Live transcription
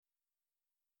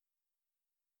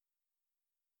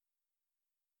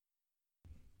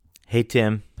Hey,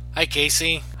 Tim. Hi,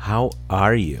 Casey. How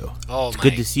are you? Oh, it's my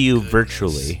good to see you goodness.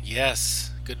 virtually.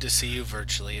 Yes, good to see you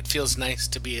virtually. It feels nice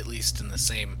to be at least in the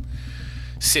same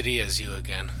city as you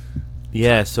again.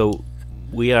 Yeah, so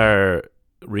we are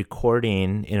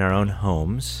recording in our own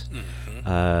homes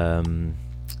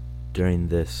during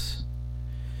this.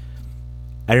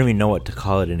 I don't even know what to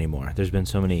call it anymore. There's been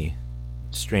so many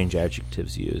strange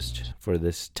adjectives used for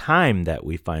this time that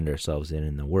we find ourselves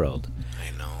in the world.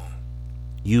 I know.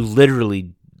 You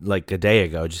literally, like a day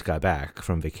ago, just got back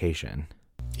from vacation.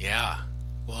 Yeah.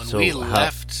 Well, and So we how-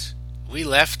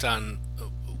 left on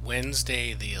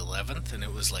Wednesday the 11th, and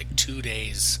it was like 2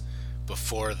 days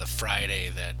before the Friday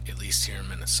that, at least here in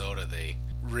Minnesota, they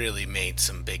really made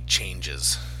some big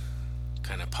changes,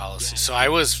 kind of policy. So I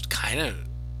was kind of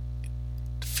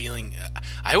feeling,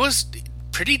 I was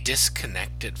pretty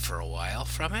disconnected for a while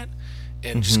from it,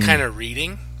 and just kind of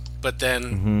reading. But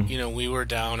then, we were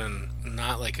down in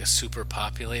not like a super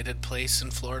populated place in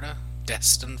Florida,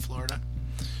 Destin, Florida.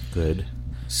 Good.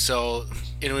 So,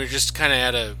 and we were just kind of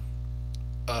at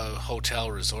a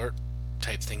hotel resort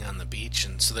type thing on the beach,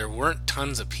 and so there weren't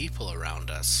tons of people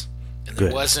around us, and there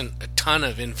Good. wasn't a ton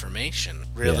of information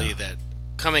really Yeah. that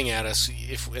coming at us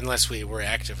unless we were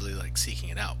actively like seeking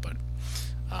it out. But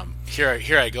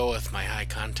here I go with my high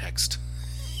context.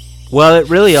 Well, it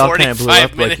really all kind of blew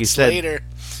 45 up, like you minutes said, later.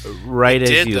 right It as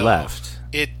did, you though. left.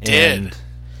 It did.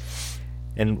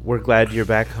 And we're glad you're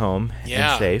back home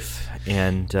Yeah. and safe.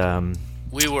 And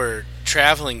We were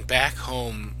traveling back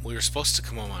home. We were supposed to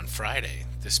come home on Friday,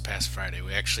 this past Friday.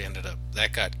 We actually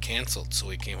that got canceled, so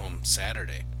we came home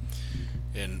Saturday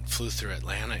and flew through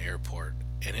Atlanta airport.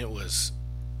 And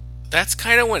that's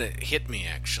kind of when it hit me,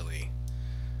 actually,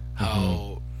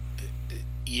 how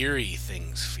eerie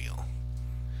things feel.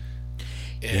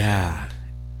 And yeah,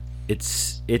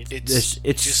 it's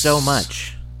just so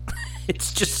much.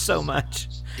 It's just so much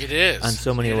It is. on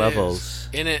so many It levels. is.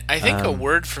 And I think a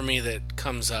word for me that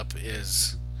comes up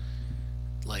is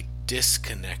like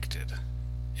disconnected.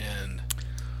 And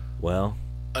Well,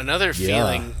 another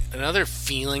Yeah.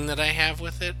 feeling that I have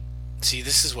with it. See,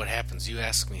 this is what happens. You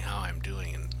ask me how I'm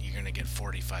doing, and you're going to get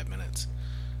 45 minutes.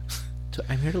 so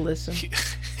I'm here to listen.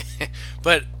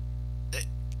 But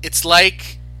it's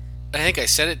like, I think I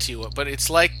said it to you, but it's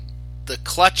like the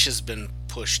clutch has been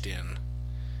pushed in,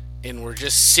 and we're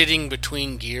just sitting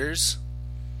between gears.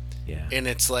 Yeah, And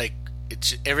it's like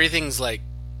everything's like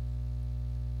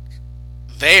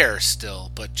there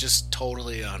still, but just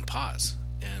totally on pause.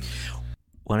 And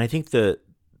well, I think the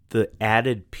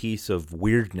added piece of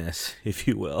weirdness, if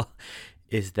you will,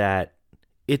 is that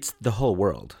it's the whole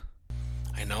world.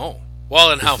 I know.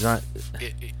 Well, and how It's not-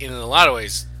 in a lot of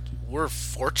ways we're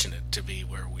fortunate to be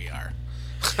where we are.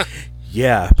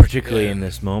 Yeah, particularly Yeah. in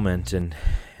this moment and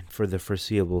for the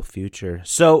foreseeable future.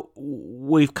 So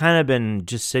we've kind of been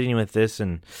just sitting with this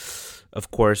and, of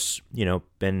course,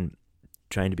 been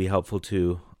trying to be helpful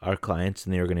to our clients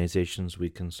and the organizations we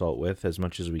consult with as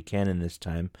much as we can in this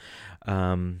time.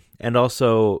 And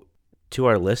also to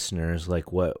our listeners,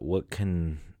 like what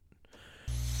can,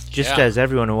 just Yeah. as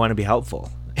everyone, we want to be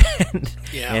helpful and,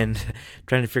 Yeah. and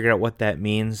trying to figure out what that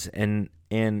means. And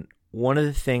one of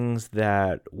the things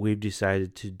that we've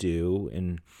decided to do,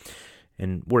 and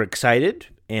we're excited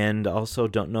and also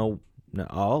don't know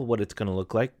all what it's going to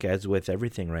look like, as with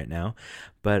everything right now,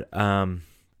 but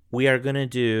we are going to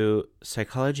do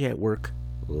Psychology at Work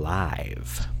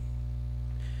live.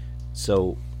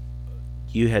 So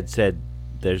you had said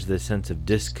there's this sense of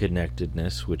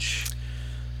disconnectedness, which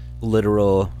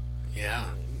literal, Yeah.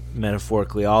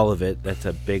 metaphorically, all of it, that's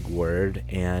a big word.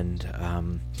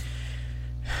 And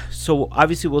so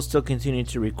obviously we'll still continue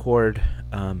to record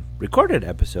recorded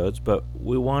episodes, but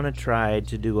we want to try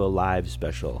to do a live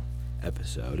special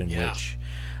episode in Yeah. which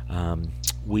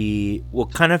we will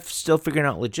kind of still figuring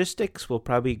out logistics. We'll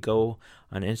probably go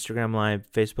on Instagram Live,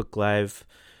 Facebook Live.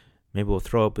 Maybe we'll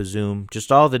throw up a Zoom,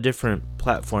 just all the different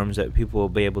platforms that people will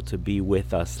be able to be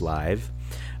with us live.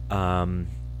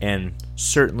 And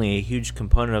certainly a huge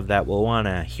component of that, we'll want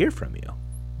to hear from you.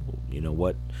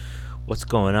 What's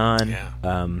going on.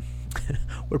 Yeah.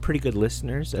 We're pretty good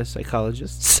listeners as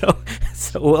psychologists,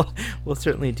 so we'll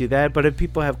certainly do that. But if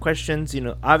people have questions,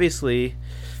 obviously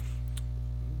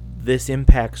this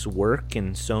impacts work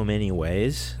in so many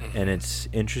ways, and it's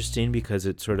interesting because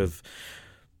it sort of,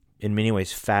 in many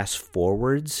ways, fast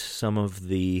forwards some of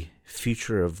the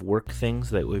future of work things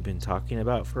that we've been talking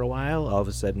about for a while. All of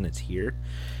a sudden it's here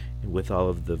with all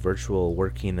of the virtual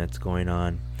working that's going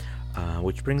on,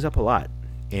 which brings up a lot.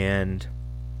 And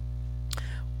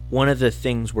one of the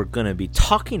things we're going to be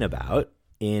talking about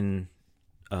in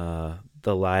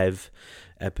the live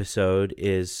episode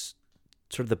is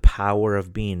sort of the power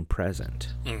of being present.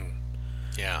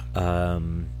 Yeah.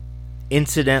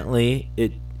 Incidentally,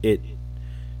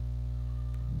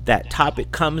 that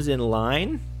topic comes in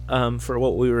line for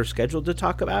what we were scheduled to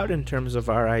talk about in terms of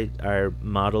our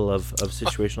model of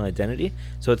situational identity.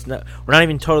 So we're not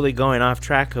even totally going off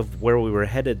track of where we were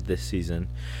headed this season.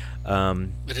 But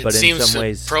it in seems some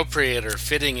ways appropriate or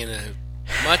fitting in a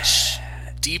much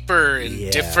deeper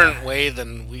and different way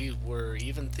than we were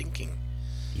even thinking.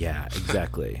 Yeah,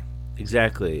 exactly.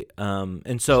 Exactly.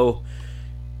 And so,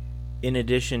 in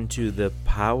addition to the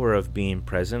power of being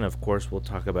present, of course, we'll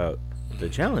talk about the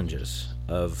challenges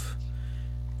of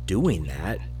doing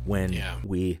that when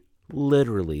we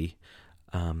literally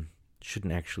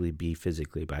shouldn't actually be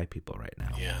physically by people right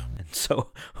now. Yeah. And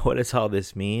so, what does all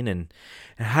this mean, and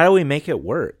how do we make it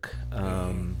work?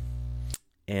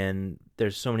 And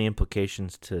there's so many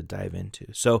implications to dive into.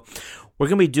 So, we're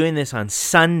going to be doing this on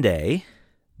Sunday.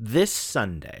 This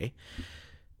Sunday,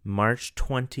 March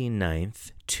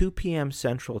 29th, 2 p.m.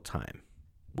 Central Time.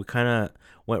 We kind of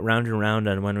went round and round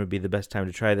on when would be the best time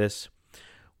to try this.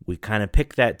 We kind of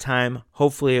picked that time.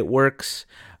 Hopefully it works.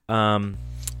 Well,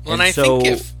 and I think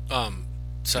if...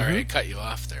 sorry, I cut you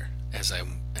off there.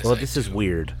 This is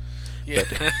weird. Yeah.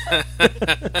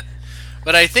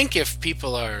 But I think if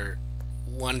people are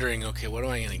wondering, okay, what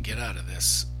am I going to get out of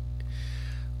this?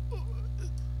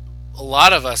 A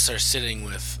lot of us are sitting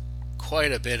with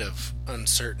quite a bit of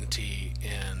uncertainty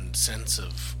and sense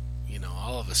of,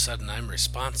 all of a sudden I'm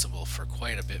responsible for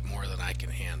quite a bit more than I can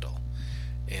handle.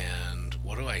 And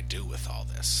what do I do with all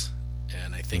this?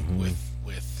 And I think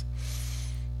with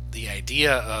the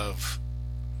idea of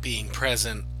being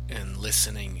present and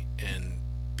listening and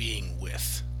being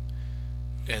with,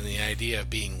 and the idea of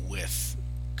being with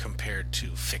compared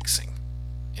to fixing.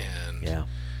 And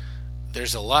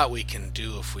there's a lot we can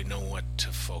do if we know what to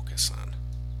focus on.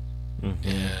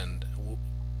 And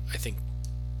I think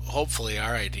hopefully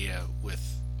our idea with,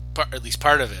 at least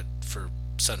part of it for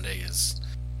Sunday, is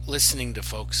listening to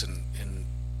folks and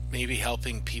maybe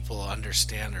helping people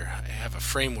understand or have a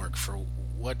framework for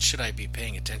what should I be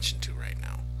paying attention to right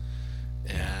now.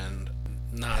 And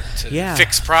not to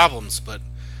fix problems, but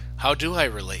how do I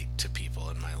relate to people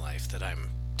in my life that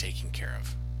I'm taking care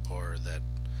of, or that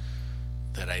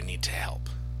I need to help,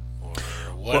 or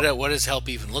what does help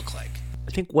even look like?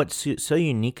 I think what's so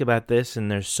unique about this, and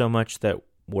there's so much that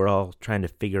we're all trying to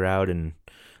figure out, and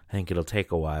I think it'll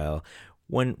take a while.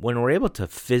 When we're able to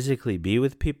physically be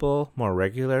with people more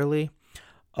regularly,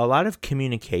 a lot of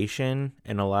communication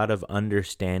and a lot of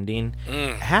understanding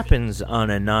happens on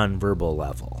a nonverbal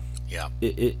level. Yeah,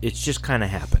 it just kind of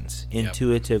happens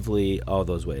intuitively, all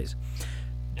those ways.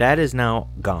 That is now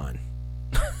gone,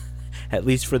 at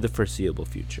least for the foreseeable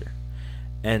future.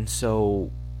 And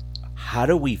so, how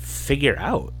do we figure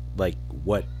out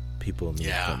what people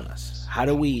need from us? How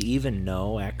do we even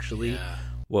know actually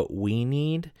what we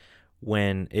need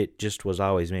when it just was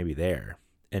always maybe there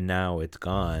and now it's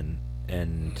gone?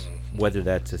 And whether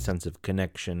that's a sense of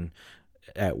connection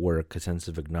at work, a sense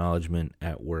of acknowledgement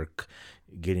at work,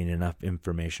 getting enough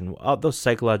information, all those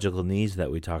psychological needs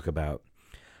that we talk about,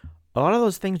 a lot of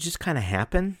those things just kind of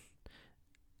happen,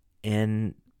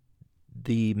 and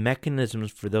the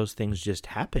mechanisms for those things just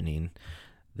happening,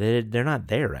 they're not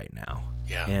there right now.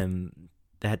 Yeah. And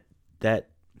that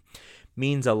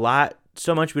means a lot,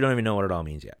 so much we don't even know what it all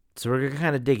means yet. So we're going to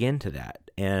kind of dig into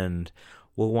that, and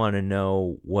we'll want to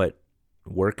know what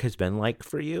work has been like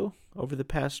for you over the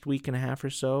past week and a half or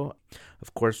so.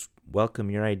 Of course, welcome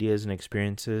your ideas and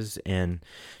experiences, and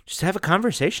just have a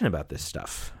conversation about this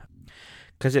stuff,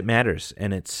 because it matters,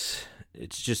 and it's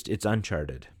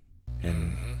uncharted.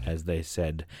 And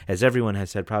as everyone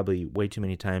has said probably way too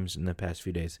many times in the past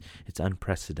few days, it's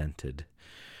unprecedented.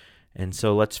 And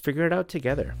so let's figure it out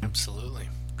together. Absolutely.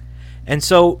 And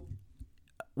so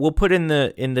we'll put in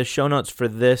the show notes for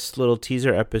this little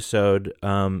teaser episode.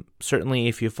 Certainly,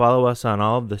 if you follow us on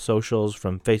all of the socials,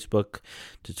 from Facebook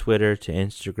to Twitter to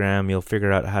Instagram, you'll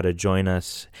figure out how to join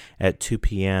us at 2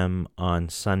 p.m. on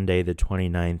Sunday the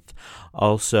 29th.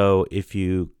 Also, if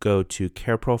you go to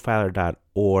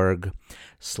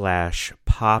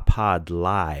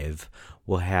careprofiler.org/PawPodLive,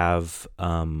 we'll have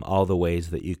all the ways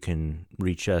that you can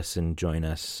reach us and join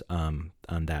us on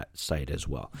that site as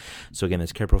well. So again,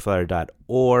 it's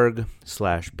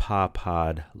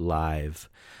careprofiler.org/PawPodLive,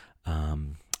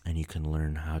 and you can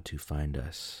learn how to find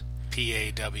us.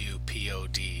 PAWPODLIVE.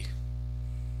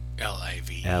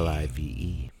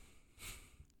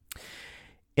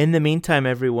 In the meantime,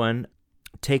 everyone,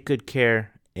 take good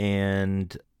care,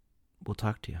 and we'll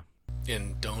talk to you.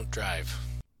 And don't drive.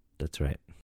 That's right.